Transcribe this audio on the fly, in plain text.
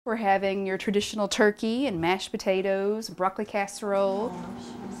We're having your traditional turkey and mashed potatoes, broccoli casserole.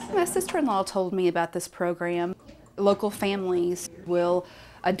 My sister-in-law told me about this program. Local families will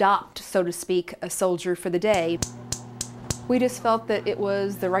adopt, so to speak, a soldier for the day. We just felt that it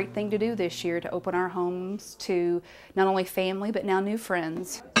was the right thing to do this year to open our homes to not only family, but now new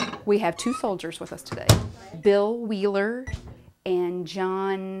friends. We have two soldiers with us today, Bill Wheeler and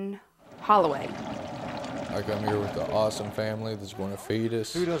John Holloway. I come here with an awesome family that's going to feed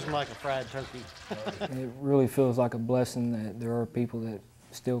us. Who doesn't like a fried turkey? It really feels like a blessing that there are people that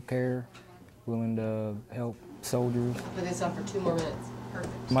still care, willing to help soldiers. Put this on for 2 more minutes.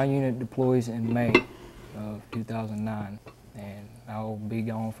 Perfect. My unit deploys in May of 2009, and I'll be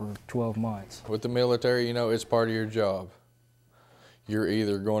gone for 12 months. With the military, you know, it's part of your job. You're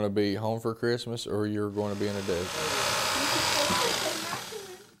either going to be home for Christmas or you're going to be in a desert.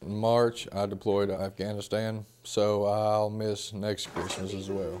 In March, I deployed to Afghanistan, so I'll miss next Christmas as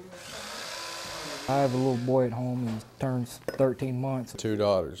well. I have a little boy at home. He turns 13 months. 2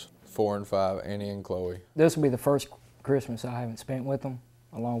 daughters, 4 and 5, Annie and Chloe. This will be the first Christmas I haven't spent with them,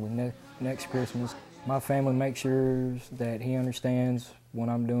 along with next Christmas. My family makes sure that he understands what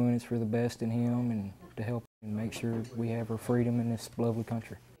I'm doing is for the best in him and to help and make sure we have our freedom in this lovely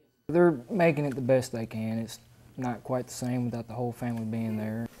country. They're making it the best they can. It's not quite the same without the whole family being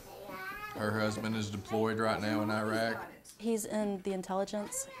there. Her husband is deployed right now in Iraq. He's in the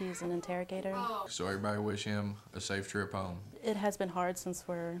intelligence. He's an interrogator. So everybody wish him a safe trip home. It has been hard since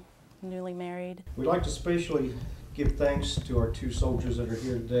we're newly married. We'd like to especially give thanks to our 2 soldiers that are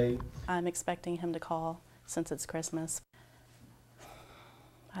here today. I'm expecting him to call since it's Christmas.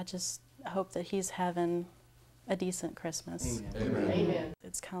 I just hope that he's having a decent Christmas. Amen. Amen.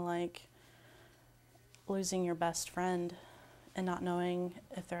 It's kind of like losing your best friend and not knowing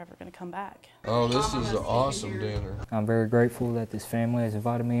if they're ever going to come back. Oh, this is an awesome dinner. I'm very grateful that this family has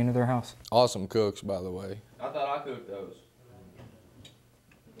invited me into their house. Awesome cooks, by the way. I thought I cooked those.